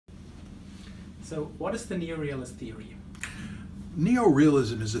So what is the Neo-Realist theory?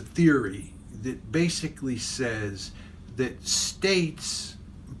 Neo-Realism is a theory that basically says that states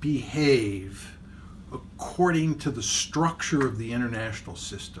behave according to the structure of the international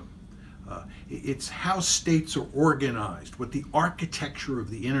system. It's how states are organized, what the architecture of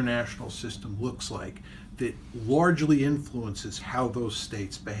the international system looks like, that largely influences how those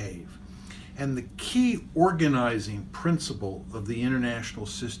states behave. And the key organizing principle of the international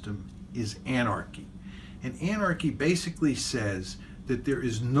system is anarchy. And anarchy basically says that there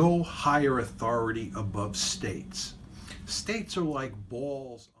is no higher authority above states. States are like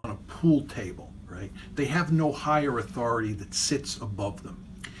balls on a pool table, right? They have no higher authority that sits above them.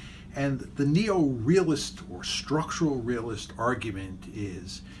 And the neo-realist or structural realist argument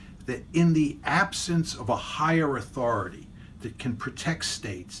is that in the absence of a higher authority that can protect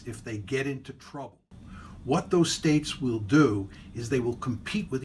states if they get into trouble, what those states will do is they will compete with